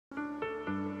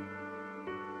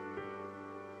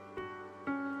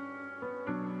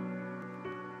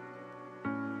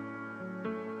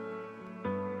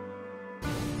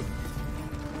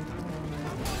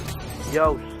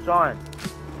Yo, son.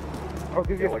 I'll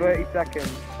give you 30 seconds.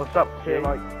 What's up, To T?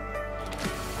 like.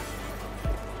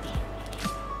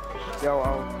 Yo,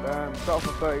 I'll start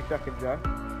for 30 seconds, yeah?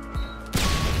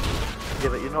 Yeah,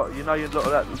 but you know you're not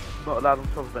allowed on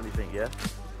top of anything, yeah?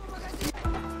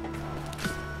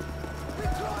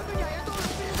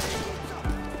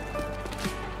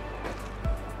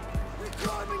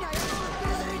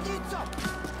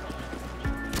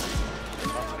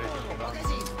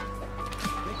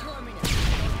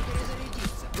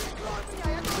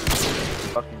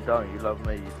 Fucking don't, you love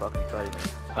me, you fucking say me.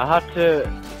 I had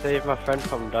to save my friend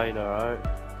from dying, alright?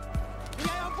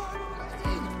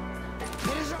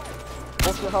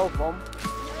 What's the health bomb?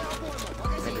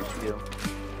 Minute skill.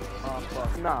 Oh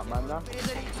fuck. Nah, man, nah.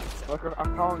 Look, I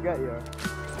can't get you.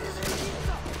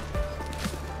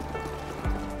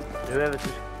 Whoever's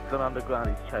just gone underground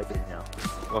is chasing you.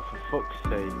 Well, for fuck's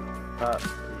sake.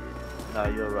 No,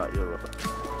 you're right. Do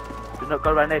not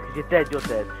go right there because you're dead,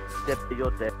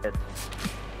 you're dead.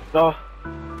 No!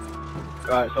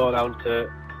 Right, it's all down to...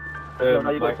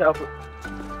 no, you like, got to set up...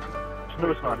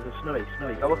 Snurris, man, there's a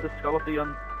Snurry. Go off there, go off there,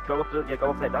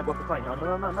 don't go off the plane. No.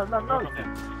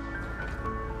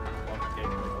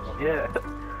 Yeah.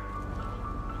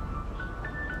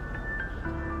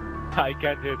 I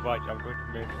can't do it, watch, I'm going to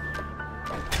miss.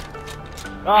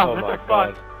 oh my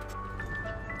god.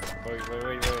 Wait.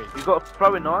 You got a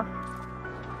throwing knife?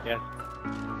 Yes.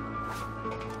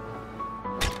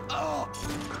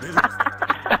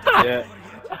 Yeah.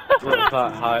 Looks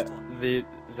like hi, the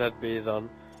ZB is on.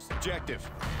 Objective.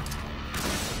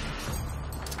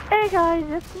 Hey guys,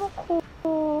 it's not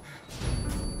cool.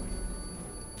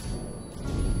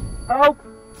 Help!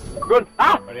 Run!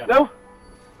 Ah! Where No!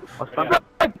 I stunned up.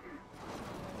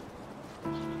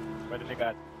 Where did they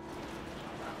go?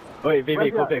 Wait, VB,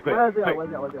 Where's come up he here, at? quick. Where's he at?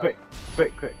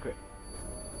 Quick.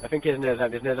 I think he's near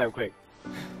them, quick.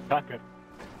 Tucker.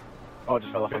 Oh,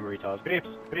 just fell off on retard. Creeps.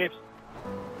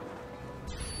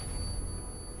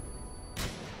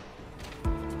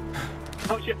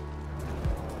 Oh shit.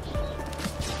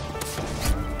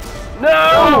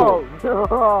 No!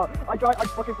 Oh! I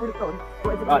fucking threw the stone.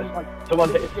 Right,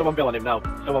 someone bill on him now.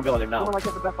 Someone Someone like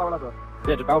get the best barrel ever.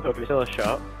 Yeah, the barrel is still a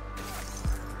shot.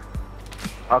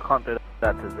 I can't do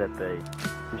that to ZB.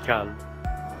 You can.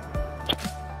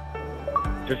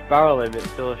 Just barrel him, it's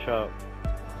still a shot.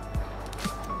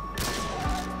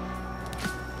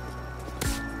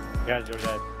 Guys, you're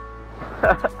dead.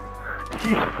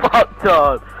 You fucked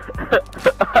on!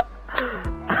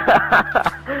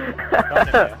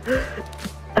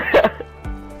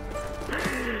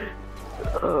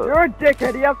 You're a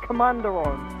dickhead, you have commander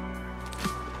on.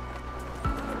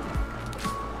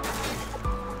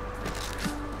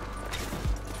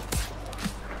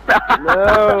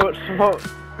 No,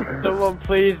 someone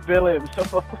please bill him,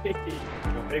 someone please.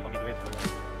 You're brave for me to wait for you.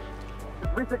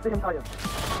 360 him, Titan.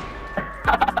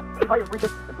 Titan,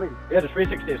 360 please. Yeah, the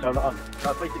 360 so I'm not on.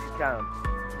 No, 360 count.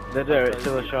 They do, it's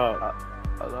still a shot.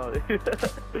 I know.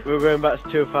 We're going back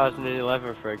to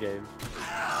 2011 for a game.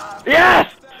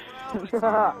 Yes!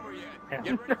 I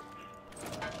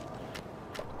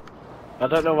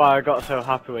don't know why I got so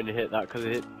happy when he hit that, because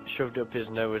it shoved up his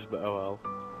nose, but oh well.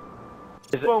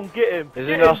 Spawn, get him! Is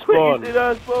Get it our him quick, spawn? It's in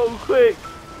our spawn, quick!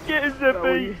 Get him,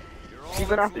 Zippy! You're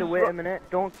gonna have to wait a minute.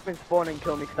 Don't spin spawn and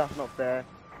kill me, because that's not fair.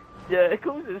 Yeah, it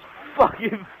comes it's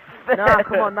fucking fair! Nah,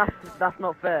 come on, that's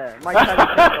not fair. My time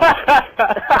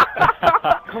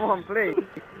Come on, please.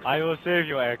 I will save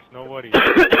you, X, no worries.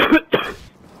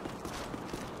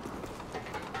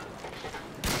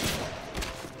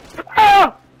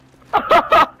 Ah!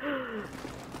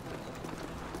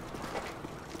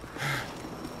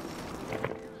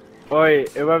 Wait,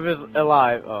 whoever's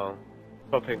alive, oh.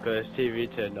 Popping because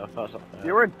TV turned off, that's not fair.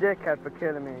 You're a dickhead for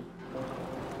killing me.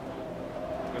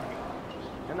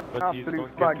 You're an But he's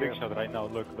absolute going to get faggot. trickshot right now,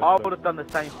 look. I would have done the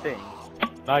same thing.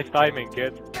 Nice timing,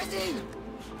 kid.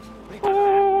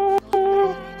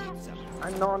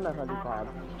 I'm not on the helipad.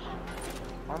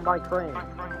 On my crane.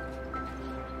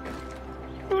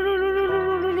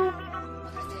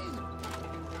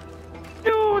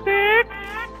 You dick!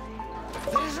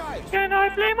 Can I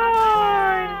play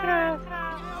Minecraft?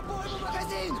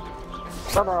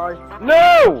 Bye bye.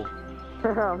 No!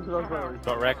 I'm so sorry.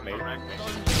 Don't wreck me.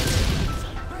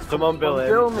 Someone bill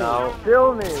Kill him me. now.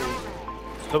 Kill me.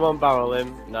 Someone barrel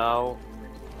him now.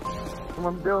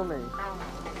 Someone bill me.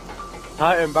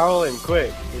 Titan, barrel him,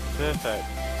 quick. It's perfect.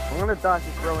 I'm gonna die if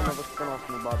you throw another spin off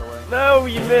me, by the way. No,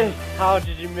 you missed! How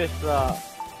did you miss that?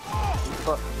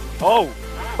 Fuck, Oh!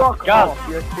 fuck Gaz. off,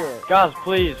 you shit. Gaz,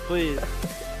 please.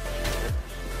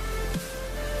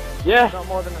 Yes! Not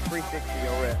more than a 360,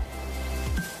 you're it.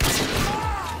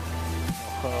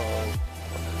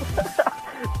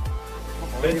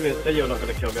 Don't even say you're not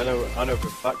gonna kill me. I know for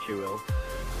a fact you will.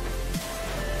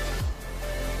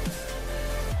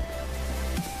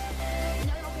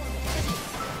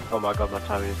 Oh my god, my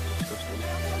timing is disgusting.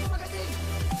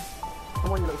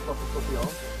 Come on, you little fucking puppy,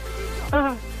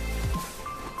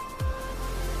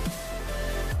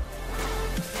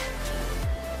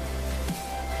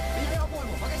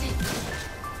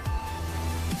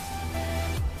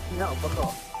 No, fuck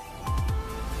off.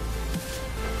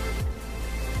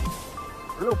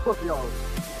 Little pussy, y'all.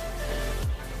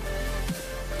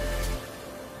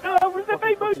 No, where's the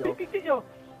big boat? Get your...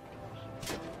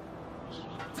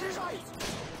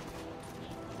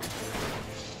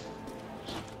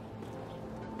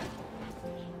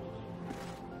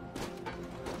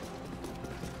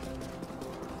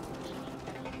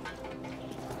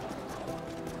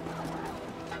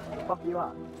 Fuck you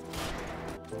up.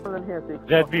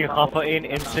 ZB, ga voor één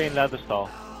insane ladder stal.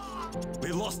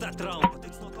 We lost that round, but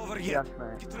it's not over yet. Yes,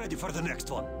 man. Get ready for the next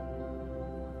one.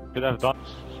 Could have done.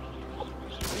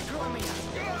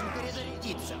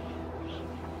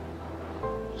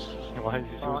 Why is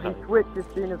he Oh, he suicide? switched as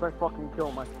soon as I fucking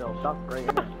killed myself. That's great,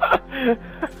 isn't it?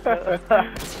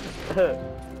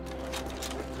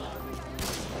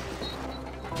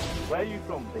 Where are you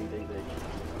from, DDD?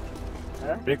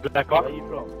 Huh? Big black Where cock? are you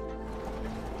from?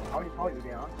 I already told you,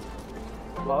 didn't I?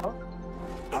 What?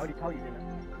 I already told you, didn't I?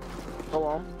 Go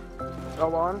on.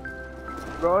 Go on.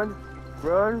 Run.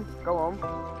 Run. Go on.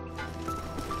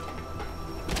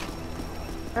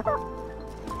 You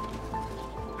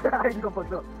got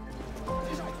fucked up.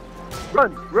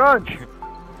 Run. Run.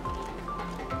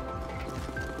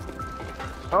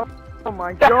 Oh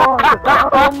my god.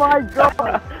 Oh my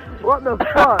god. What the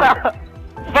fuck?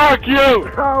 Fuck you!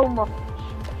 Oh my.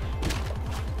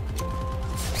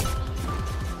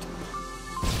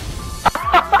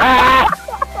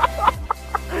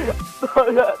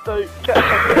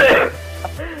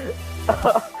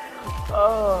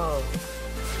 Oh.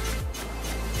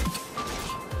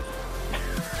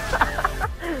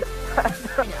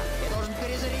 Я должен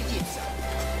перезарядиться.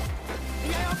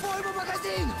 Меняю обойму,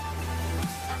 магазин!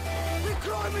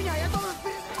 Прикрой меня, я должен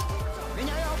перезарядиться!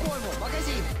 Меняю обойму,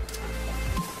 магазин!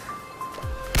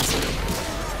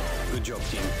 Good job,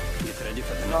 team. Get ready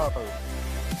for the next. No.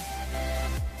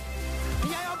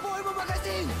 Меняю обойму,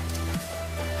 магазин!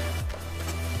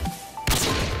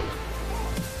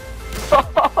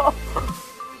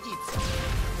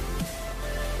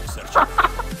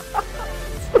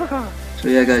 So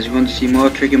yeah guys, if you want to see more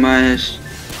Tricky Minus,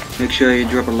 make sure you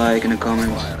drop a like in the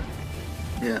comments.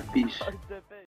 Yeah, peace.